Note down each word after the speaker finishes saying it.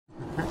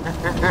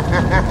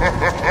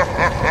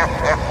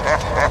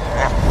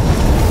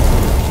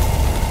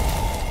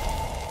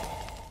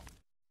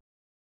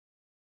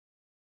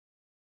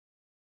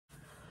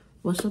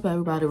What's up,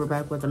 everybody? We're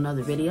back with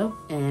another video,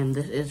 and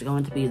this is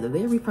going to be the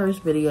very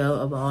first video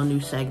of our new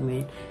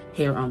segment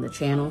here on the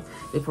channel.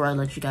 Before I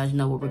let you guys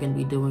know what we're going to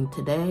be doing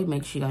today,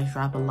 make sure you guys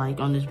drop a like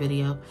on this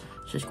video,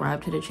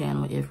 subscribe to the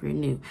channel if you're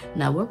new.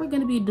 Now, what we're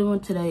going to be doing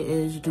today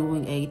is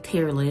doing a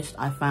tier list.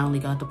 I finally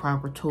got the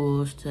proper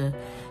tools to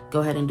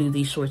go ahead and do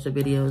these sorts of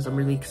videos. I'm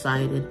really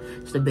excited.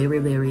 It's the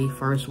very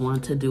first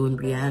one to doing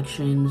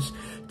reactions,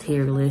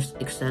 tier list,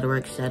 etc,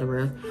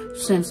 etc.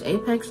 Since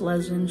Apex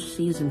Legends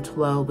Season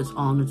 12 is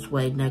on its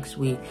way next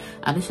week,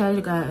 I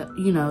decided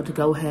to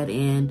go ahead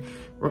and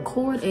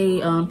record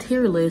a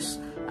tier list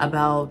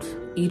about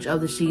each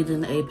of the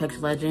seasons in Apex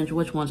Legends,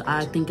 which ones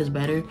I think is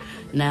better.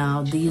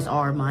 Now, these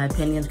are my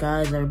opinions,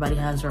 guys. Everybody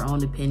has their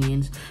own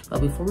opinions.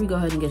 But before we go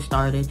ahead and get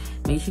started,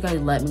 make sure you guys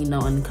let me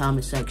know in the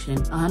comment section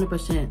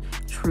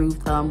 100%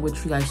 truth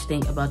what you guys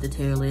think about the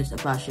tier list,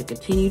 if I should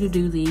continue to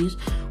do these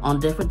on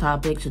different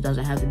topics. It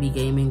doesn't have to be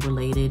gaming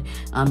related,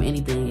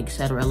 anything,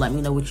 etc. Let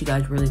me know what you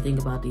guys really think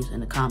about these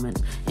in the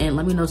comments, and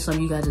let me know some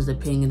of you guys'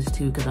 opinions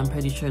too, because I'm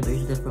pretty sure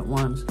there's different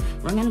ones.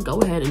 We're gonna go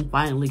ahead and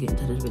finally get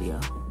into this video.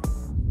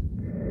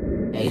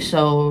 Okay,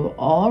 so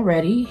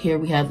already here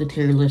we have the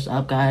tier list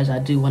up, guys. I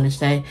do want to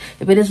say,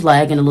 if it is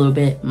lagging a little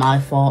bit, my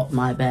fault,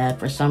 my bad.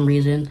 For some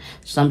reason,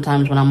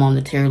 sometimes when I'm on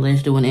the tier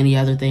list doing any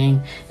other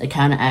thing, it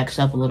kind of acts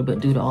up a little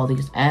bit due to all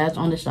these ads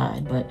on the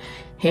side. But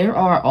here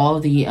are all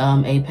the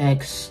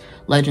Apex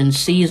Legends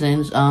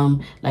seasons.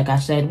 Like I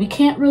said, we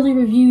can't really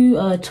review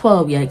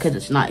 12 yet because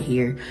it's not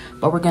here,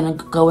 but we're gonna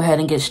go ahead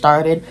and get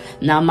started.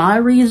 Now, my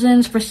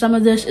reasons for some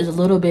of this is a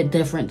little bit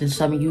different than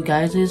some of you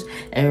guys's.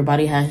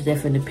 Everybody has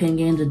different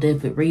opinions and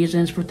different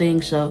reasons for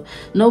things, so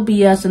no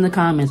BS in the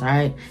comments. All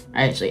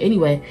right, so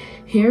anyway,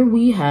 here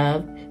we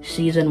have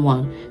Season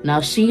 1. Now,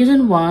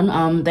 Season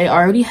 1, they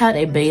already had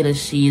a beta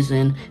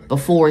season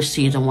before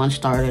Season 1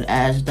 started,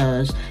 as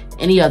does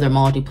any other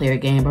multiplayer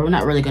game, but we're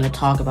not really going to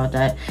talk about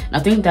that. And I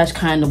think that's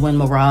kind of when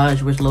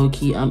Mirage was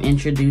low-key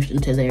introduced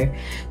into there.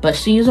 But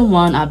Season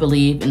 1, I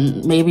believe,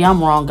 and maybe I'm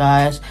wrong,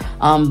 guys,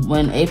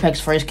 when Apex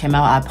first came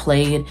out, I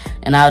played,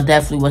 and I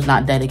definitely was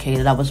not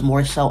dedicated. I was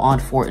more so on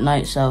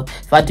Fortnite, so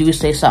if I do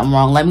say something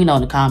wrong, let me know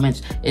in the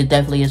comments. It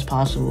definitely is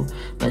possible.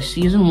 But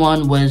Season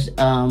 1 was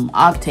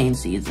Octane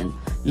season.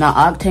 Now,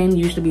 Octane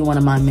used to be one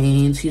of my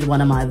mains. He's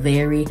one of my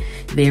very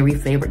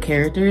favorite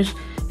characters.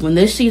 When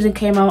this season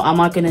came out, I'm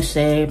not going to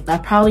say, I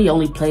probably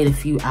only played a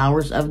few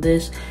hours of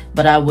this,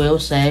 but I will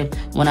say,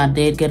 when I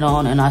did get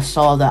on and I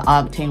saw that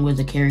Octane was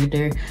a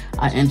character,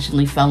 I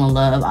instantly fell in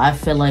love. I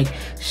feel like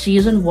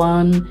Season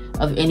 1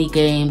 of any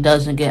game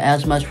doesn't get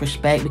as much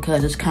respect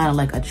because it's kind of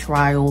like a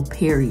trial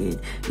period.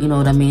 You know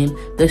what I mean?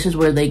 This is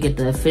where they get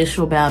the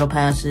official battle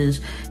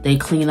passes, they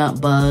clean up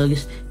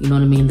bugs, you know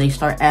what I mean? They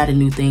start adding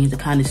new things to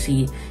kind of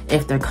see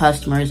if their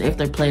customers, if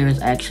their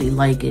players actually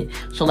like it.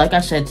 So like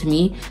I said, to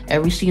me,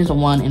 every Season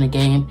 1 in a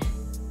game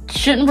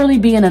shouldn't really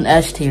be in an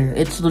S tier.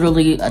 It's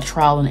literally a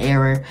trial and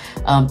error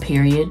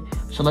period.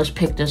 So let's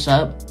pick this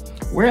up.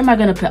 Where am I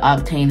gonna put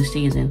Octane's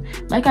season?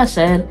 Like I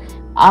said,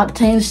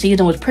 Octane's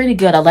season was pretty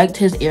good. I liked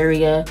his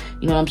area,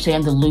 you know what I'm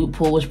saying? The loot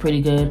pool was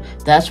pretty good.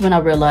 That's when I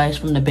realized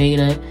from the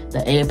beta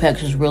that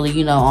Apex was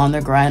really, on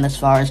their grind as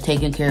far as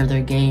taking care of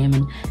their game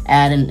and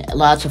adding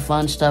lots of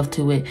fun stuff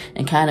to it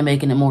and kind of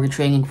making it more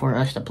intriguing for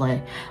us to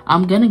play.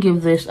 I'm gonna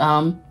give this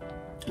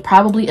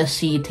probably a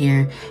C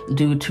tier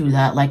due to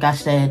that. Like I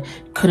said,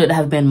 could it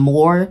have been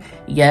more?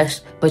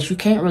 Yes, but you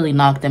can't really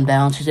knock them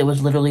down since it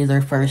was literally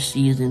their first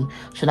season.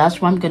 So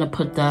that's why I'm gonna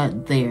put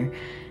that there.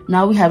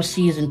 Now we have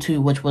Season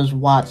 2, which was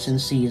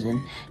Watson's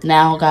season.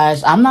 Now,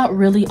 guys, I'm not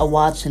really a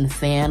Watson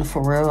fan,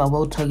 for real. I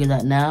will tell you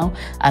that now.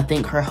 I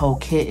think her whole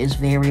kit is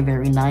very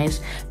nice,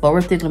 but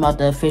we're thinking about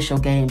the official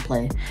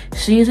gameplay.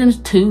 Season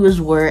 2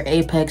 is where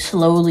Apex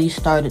slowly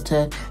started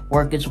to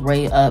work its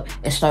way up.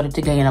 It started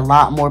to gain a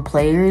lot more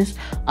players.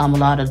 A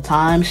lot of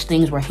times,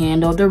 things were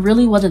handled. There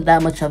really wasn't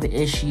that much of an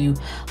issue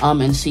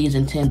in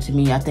Season 10 to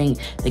me. I think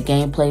the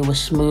gameplay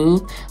was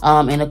smooth.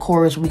 And of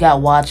course, we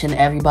got Watson.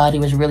 Everybody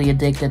was really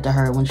addicted to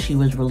her when she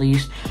was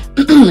released.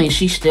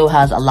 She still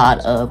has a lot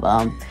of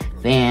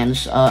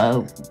fans,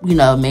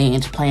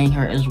 mains playing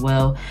her as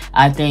well.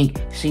 I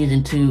think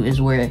Season 2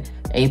 is where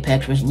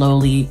Apex was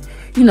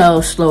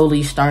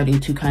slowly starting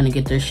to kind of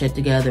get their shit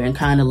together and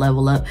kind of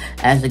level up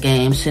as a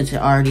game. Since it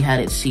already had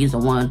its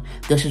Season 1,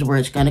 this is where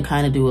it's going to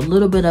kind of do a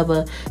little bit of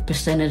a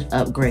percentage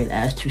upgrade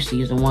as to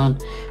Season 1.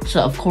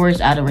 So, of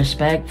course, out of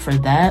respect for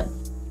that,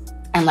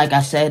 and like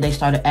I said, they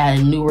started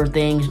adding newer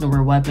things,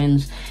 newer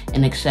weapons,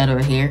 and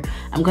etc. here.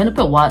 I'm going to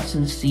put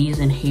Watson's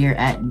season here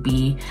at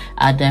B.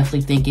 I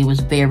definitely think it was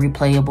very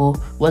playable.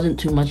 Wasn't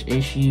too much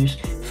issues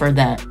for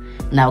that.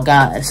 Now,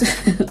 guys,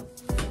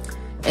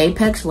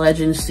 Apex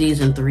Legends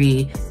Season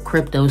 3,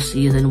 Crypto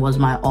season, was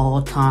my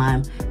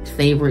all-time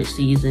favorite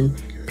season,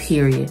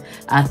 period.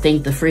 I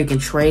think the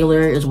freaking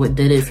trailer is what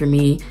did it for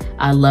me.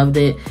 I loved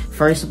it.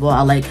 First of all,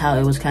 I like how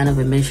it was kind of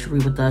a mystery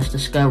with us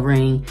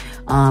discovering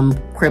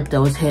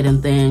crypto's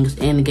hidden things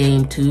in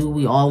game 2.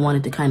 We all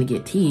wanted to kind of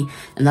get tea,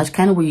 and that's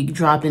kind of where you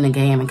dropped in the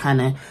game and kind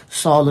of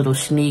saw little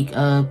sneak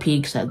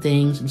peeks at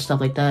things and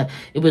stuff like that.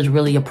 It was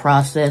really a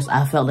process.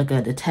 I felt like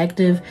a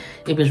detective.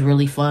 It was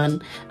really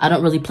fun. I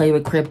don't really play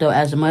with crypto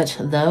as much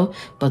though,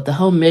 but the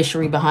whole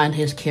mystery behind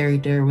his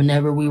character,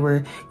 whenever we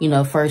were, you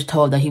know, first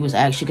told that he was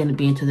actually going to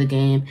be into the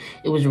game,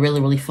 it was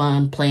really, really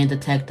fun playing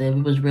detective.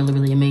 It was really,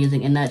 really amazing.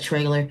 And that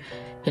trailer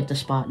hit the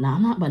spot. Now,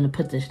 I'm not going to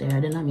put this there.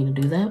 I did not mean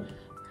to do that.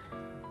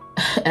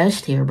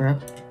 S tier, bro.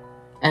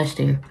 S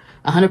tier.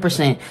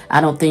 100%.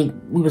 I don't think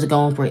we was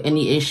going for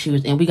any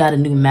issues. And we got a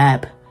new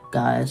map,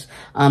 guys.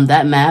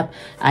 That map,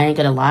 I ain't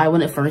gonna lie,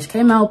 when it first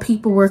came out,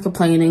 people were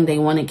complaining they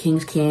wanted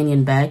Kings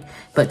Canyon back.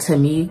 But to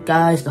me,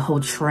 guys, the whole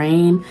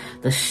train,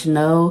 the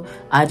snow,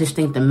 I just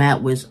think the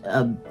map was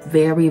a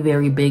very,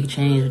 very big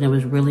change. And it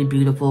was really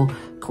beautiful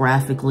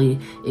graphically.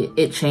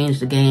 It changed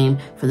the game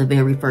for the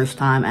very first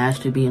time as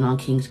to being on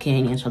Kings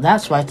Canyon. So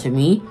that's why, to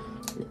me,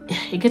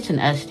 it gets an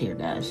S tier,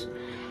 guys.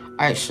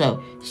 Alright,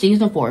 so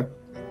season 4.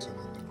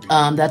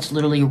 That's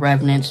literally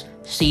Revenant's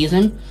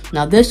season.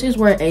 Now, this is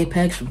where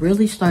Apex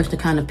really starts to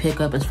kind of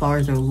pick up as far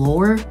as their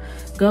lore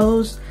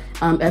goes.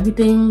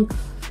 Everything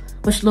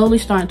was slowly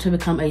starting to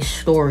become a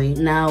story.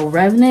 Now,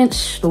 Revenant's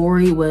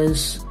story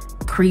was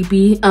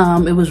creepy.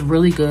 It was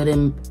really good,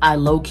 and I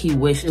low-key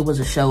wish it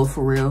was a show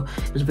for real.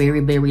 It was very,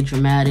 very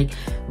dramatic.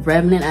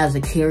 Revenant as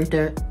a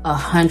character,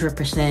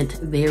 100%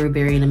 very,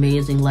 very an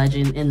amazing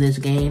legend in this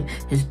game.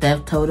 His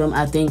death totem,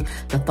 I think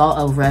the thought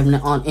of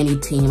Revenant on any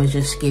team is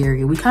just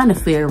scary. We kind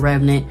of fear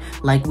Revenant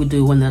like we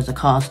do when there's a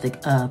caustic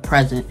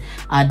present.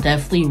 I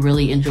definitely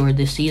really enjoyed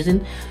this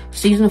season.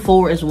 Season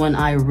 4 is when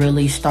I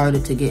really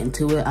started to get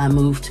into it. I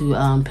moved to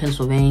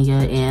Pennsylvania,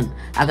 and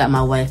I got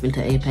my wife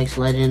into Apex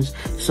Legends,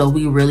 so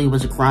we really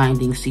was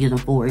grinding season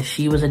 4.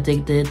 She was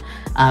addicted,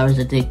 I was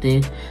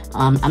addicted.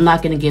 I'm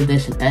not gonna give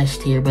this an S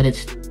tier, but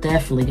it's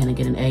definitely gonna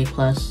get an A+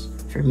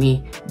 for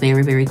me.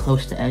 Very, very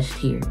close to S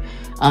tier.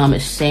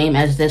 Same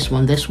as this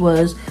one. This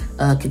was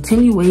a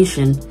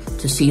continuation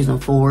to season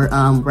 4.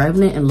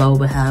 Revenant and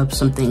Loba have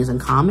some things in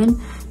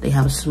common. They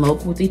have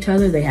smoke with each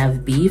other. They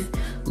have beef.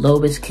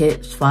 Loba's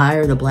kits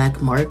fire the black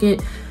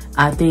market.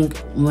 I think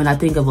when I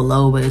think of a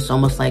Loba, it's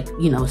almost like,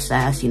 you know,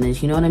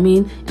 sassiness, you know what I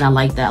mean? And I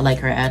like that. I like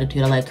her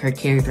attitude. I like her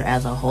character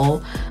as a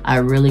whole. I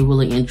really,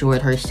 really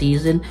enjoyed her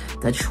season.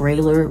 The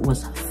trailer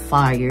was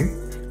fire.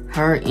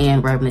 Her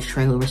and Revenant's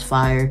trailer was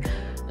fire.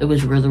 It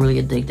was really,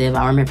 really addictive.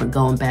 I remember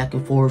going back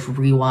and forth,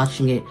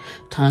 rewatching it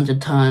tons and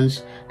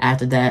tons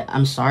after that.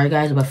 I'm sorry,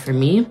 guys, but for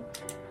me,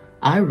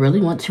 I really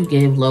want to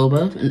give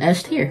Loba an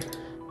S tier.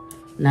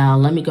 Now,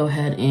 let me go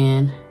ahead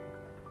and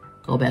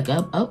go back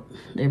up. Oh,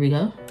 there we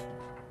go.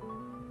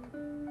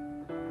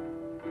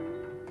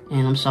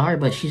 And I'm sorry,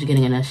 but she's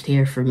getting an S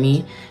tier for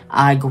me.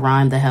 I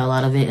grind the hell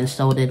out of it, and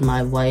so did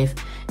my wife.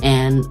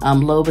 And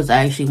Loba's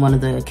actually one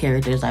of the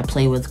characters I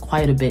play with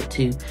quite a bit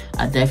too.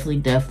 I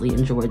definitely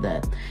enjoyed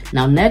that.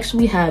 Now, next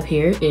we have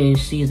here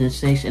is season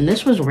 6, and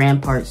this was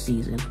Rampart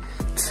season.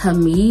 To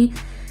me,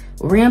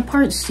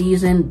 Rampart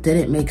season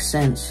didn't make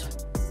sense.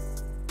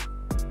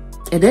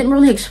 It didn't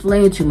really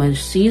explain too much.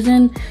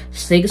 Season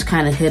 6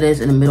 kind of hit us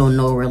in the middle of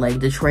nowhere. Like,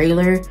 the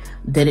trailer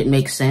didn't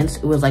make sense.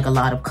 It was like a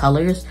lot of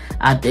colors.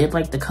 I did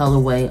like the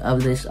colorway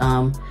of this,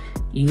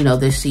 you know,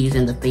 this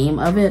season, the theme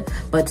of it.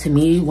 But to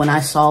me, when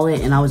I saw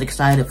it and I was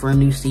excited for a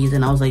new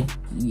season, I was like,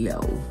 yo,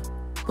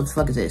 what the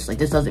fuck is this? Like,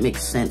 this doesn't make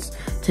sense.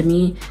 To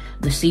me,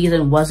 the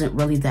season wasn't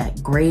really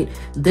that great.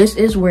 This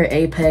is where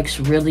Apex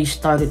really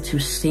started to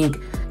sink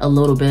a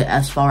little bit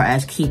as far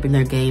as keeping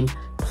their game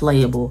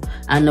playable.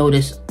 I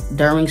noticed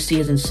during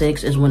season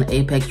 6 is when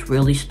Apex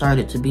really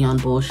started to be on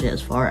bullshit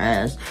as far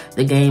as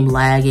the game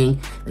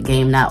lagging, the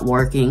game not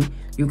working.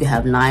 You could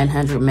have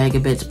 900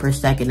 megabits per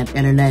second of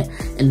internet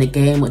and the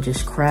game would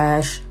just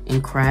crash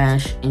and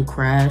crash and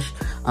crash.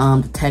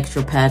 The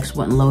texture packs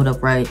wouldn't load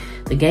up right.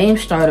 The game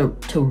started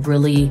to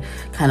really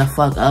kind of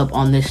fuck up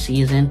on this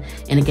season.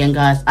 And again,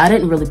 guys, I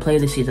didn't really play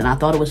this season. I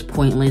thought it was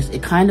pointless.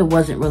 It kind of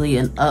wasn't really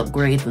an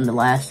upgrade from the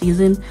last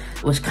season.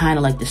 It was kind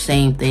of like the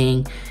same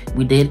thing.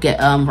 We did get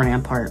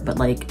Rampart, but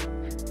like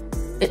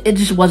it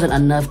just wasn't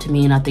enough to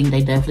me, and I think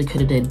they definitely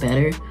could have did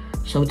better.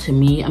 So to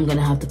me, I'm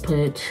gonna have to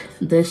put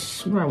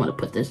this where I want to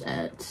put this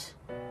at.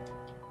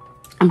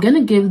 I'm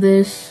gonna give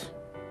this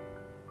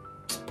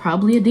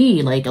probably a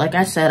D. Like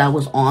I said, I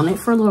was on it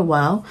for a little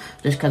while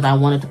just because I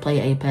wanted to play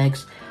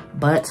Apex,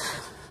 but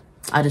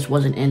I just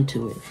wasn't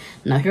into it.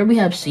 Now here we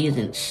have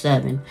season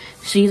 7.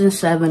 Season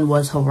 7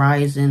 was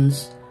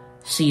Horizon's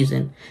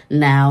season.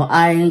 Now,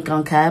 I ain't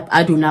gonna cap,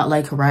 I do not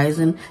like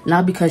Horizon,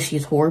 not because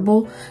she's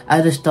horrible,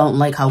 I just don't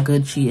like how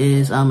good she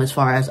is as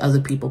far as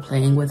other people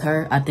playing with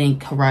her. I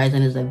think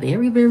Horizon is a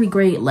very, very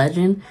great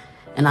legend,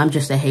 and I'm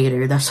just a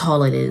hater, that's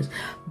all it is.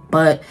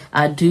 But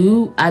I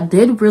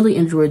did really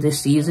enjoy this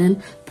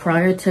season.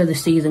 Prior to the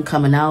season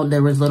coming out,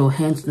 there was little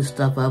hints and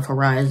stuff of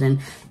Horizon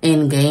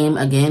in game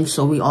again.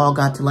 So we all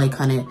got to like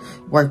kind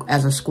of work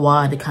as a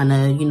squad to kind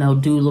of, you know,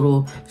 do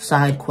little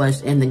side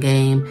quests in the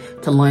game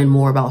to learn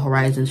more about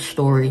Horizon's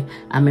story.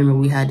 I remember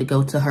we had to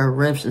go to her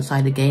rifts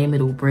inside the game.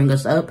 It would bring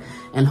us up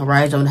and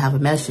Horizon would have a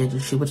message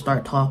and she would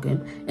start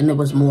talking. And it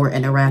was more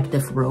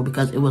interactive for real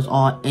because it was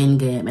all in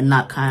game and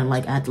not kind of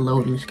like at the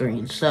loading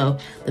screen. So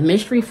the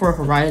mystery for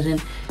Horizon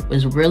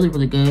was really,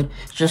 really good.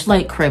 Just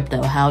like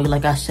Crypto, how,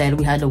 like I said,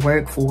 we had to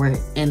work for it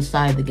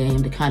inside the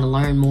game to kind of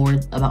learn more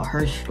about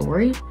her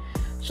story.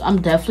 So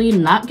I'm definitely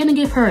not gonna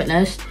give her an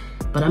S,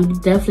 but I'm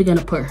definitely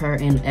gonna put her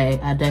in A.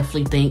 I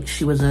definitely think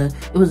it was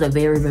a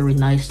very, very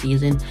nice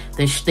season.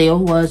 There still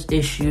was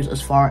issues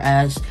as far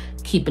as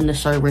keeping the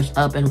servers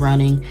up and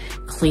running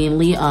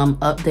cleanly.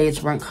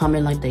 Updates weren't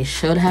coming like they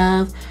should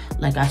have.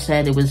 Like I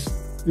said, it was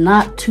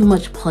not too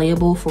much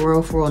playable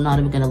for real, not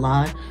even gonna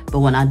lie. But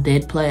when I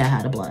did play, I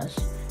had a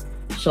blast.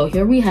 So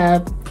here we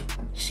have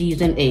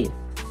season 8.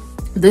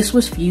 This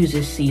was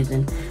Fuse's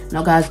season.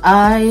 Now guys,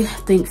 I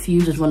think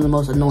Fuse is one of the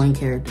most annoying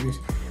characters.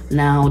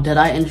 Now, did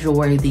I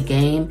enjoy the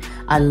game?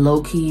 I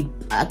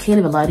can't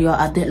even lie to y'all,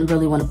 I didn't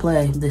really want to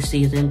play this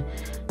season.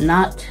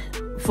 Not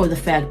for the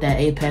fact that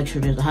Apex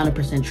was just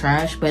 100%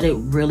 trash, but it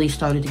really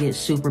started to get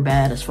super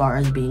bad as far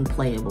as being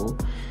playable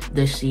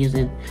this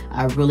season.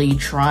 I really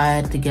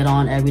tried to get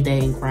on every day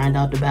and grind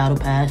out the battle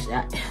pass.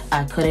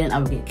 I couldn't. I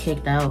would get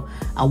kicked out.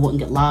 I wouldn't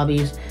get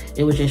lobbies.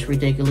 It was just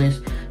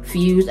ridiculous.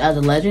 Fuse as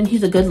a legend,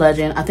 he's a good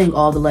legend. I think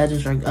all the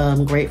legends are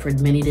great for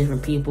many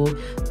different people,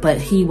 but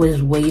he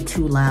was way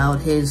too loud.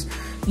 His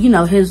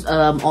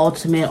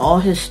ultimate, all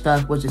his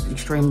stuff was just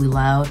extremely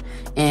loud,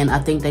 and I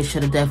think they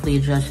should have definitely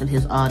adjusted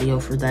his audio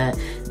for that.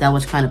 That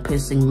was kind of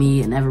pissing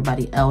me and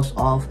everybody else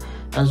off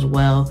as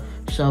well.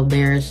 So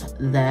there's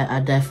that. I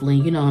definitely,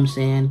 you know what I'm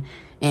saying,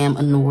 am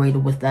annoyed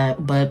with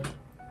that. But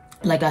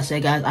like I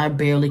said, guys, I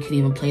barely could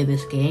even play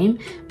this game,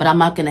 but I'm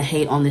not going to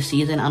hate on this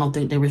season. I don't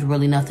think there was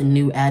really nothing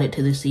new added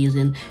to this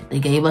season. They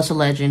gave us a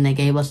legend, they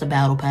gave us a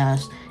battle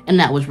pass, and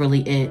that was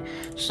really it.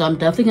 So I'm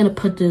definitely going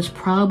to put this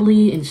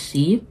probably in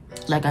C.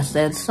 Like I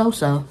said,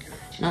 so-so,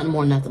 nothing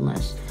more, nothing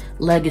less.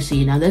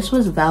 Legacy. Now, this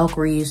was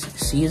Valkyrie's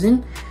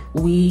season.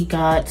 We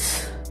got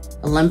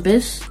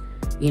Olympus,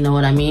 you know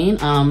what I mean?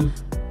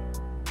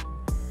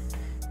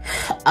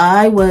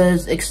 I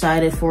was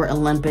excited for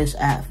Olympus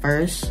at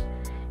first.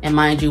 And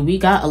mind you, we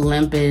got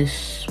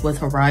Olympus with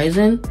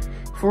Horizon,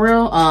 for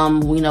real.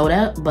 We know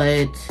that,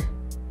 but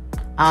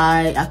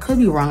I could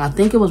be wrong. I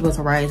think it was with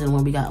Horizon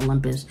when we got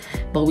Olympus.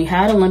 But we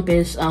had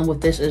Olympus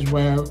with this as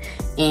well.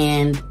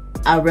 And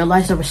I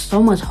realized there were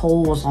so much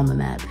holes on the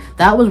map.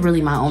 That was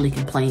really my only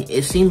complaint.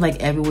 It seemed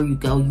like everywhere you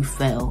go, you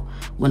fell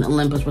when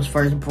Olympus was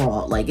first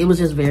brought. Like, it was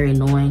just very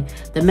annoying.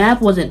 The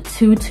map wasn't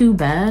too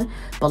bad,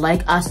 but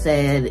like I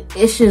said,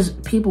 it's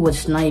just people would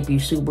snipe you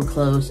super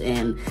close,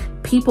 and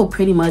people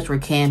pretty much were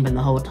camping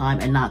the whole time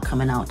and not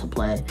coming out to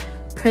play.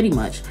 Pretty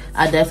much.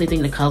 I definitely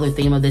think the color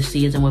theme of this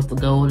season with the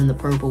gold and the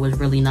purple was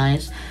really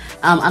nice.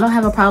 I don't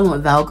have a problem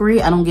with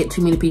Valkyrie. I don't get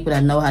too many people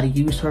that know how to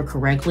use her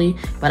correctly,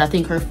 but I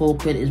think her full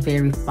kit is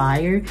very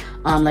fire.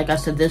 Like I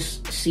said,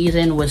 this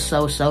season was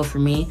so for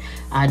me.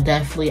 I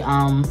definitely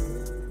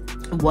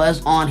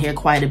was on here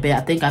quite a bit.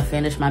 I think I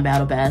finished my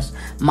battle pass.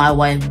 My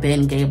wife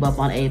Ben gave up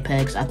on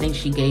Apex. I think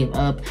she gave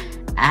up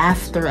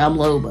after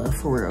Loba,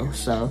 for real.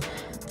 So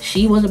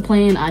she wasn't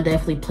playing. I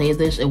definitely played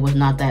this. It was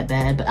not that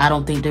bad, but I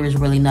don't think there was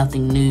really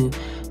nothing new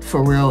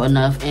for real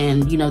enough.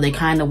 And you know, they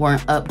kind of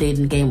weren't updating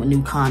the game with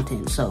new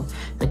content, so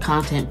the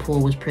content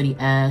pool was pretty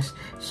ass.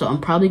 So I'm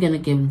probably gonna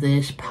give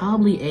this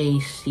probably a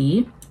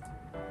C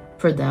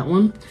for that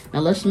one.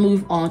 Now let's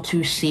move on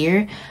to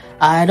Seer.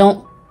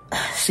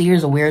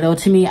 Seer's a weirdo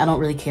to me. I don't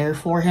really care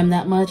for him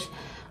that much.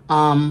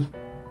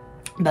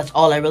 That's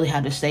all I really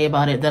had to say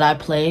about it. Did I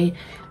play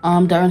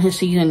during his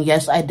season?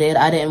 Yes, I did.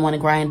 I didn't want to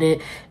grind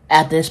it.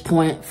 At this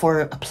point,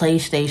 for a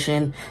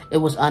PlayStation, it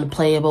was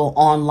unplayable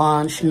on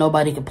launch.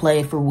 Nobody could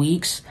play for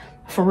weeks.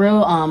 For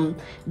real,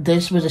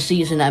 this was a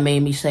season that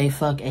made me say,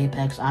 fuck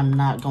Apex. I'm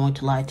not going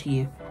to lie to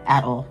you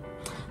at all.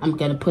 I'm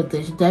going to put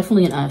this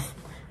definitely an F.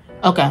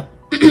 Okay.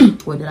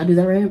 Wait, did I do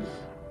that right?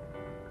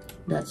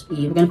 That's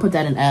E. We're going to put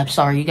that in F.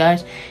 Sorry, you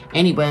guys.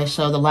 Anyway,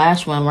 so the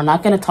last one, we're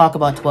not going to talk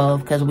about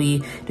 12 because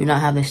we do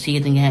not have this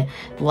season yet.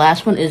 The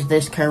last one is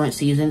this current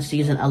season,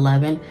 season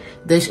 11.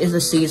 This is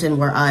the season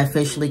where I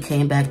officially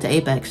came back to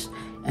Apex.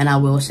 And I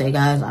will say,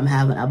 guys, I'm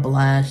having a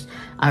blast.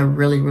 I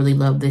really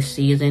love this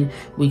season.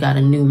 We got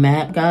a new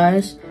map,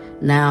 guys.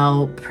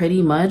 Now,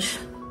 pretty much,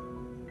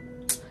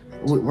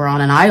 we're on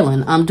an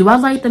island. Do I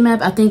like the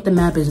map? I think the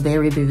map is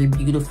very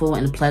beautiful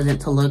and pleasant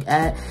to look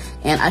at.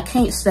 And I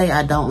can't say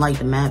I don't like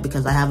the map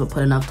because I haven't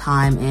put enough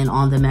time in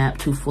on the map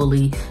to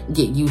fully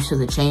get used to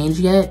the change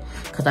yet.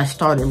 Because I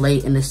started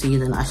late in the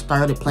season. I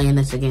started playing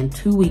this again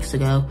 2 weeks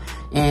ago.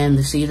 and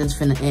the season's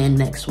finna end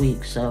next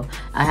week. So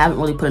I haven't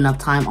really put enough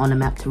time on the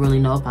map to really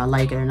know if I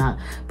like it or not.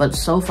 But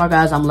so far,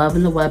 guys, I'm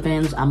loving the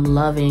weapons. I'm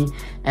loving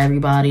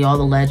everybody, all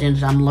the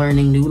legends. I'm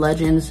learning new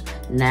legends.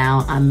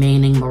 Now I'm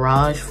maining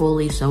Mirage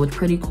fully, so it's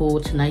pretty cool.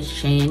 It's a nice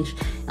change.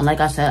 And like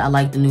I said, I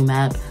like the new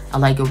map. I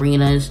like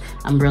arenas.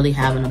 I'm really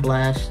having a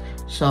blast.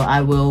 So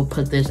I will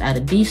put this at a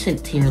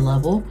decent tier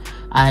level.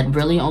 I had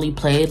really only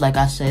played, like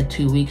I said,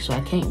 2 weeks, so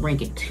I can't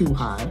rank it too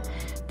high.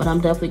 But I'm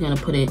definitely going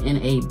to put it in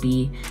a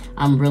B.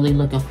 I'm really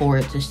looking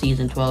forward to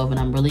season 12, and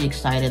I'm really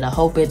excited. I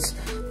hope it's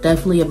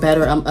definitely a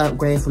better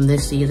upgrade from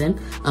this season.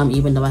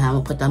 Even though I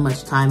haven't put that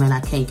much time in, I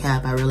can't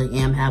cap. I really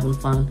am having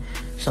fun.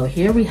 So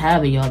here we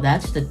have it, y'all.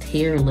 That's the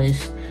tier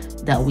list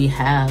that we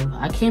have.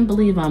 I can't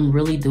believe I'm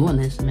really doing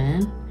this,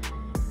 man.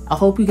 I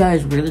hope you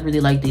guys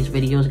really like these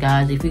videos,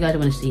 guys. If you guys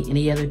want to see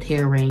any other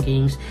tier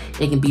rankings,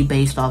 it can be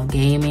based off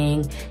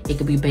gaming, it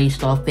could be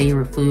based off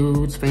favorite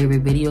foods,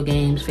 favorite video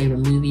games, favorite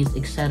movies,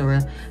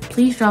 etc.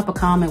 Please drop a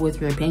comment with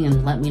your opinions.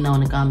 Let me know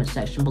in the comment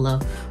section below.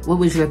 What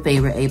was your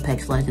favorite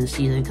Apex Legends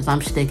season? Because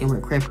I'm sticking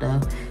with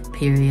crypto,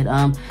 period.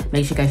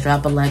 Make sure you guys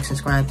drop a like,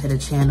 subscribe to the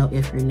channel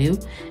if you're new,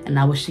 and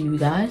I will see you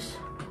guys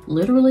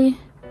literally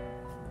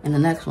in the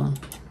next one.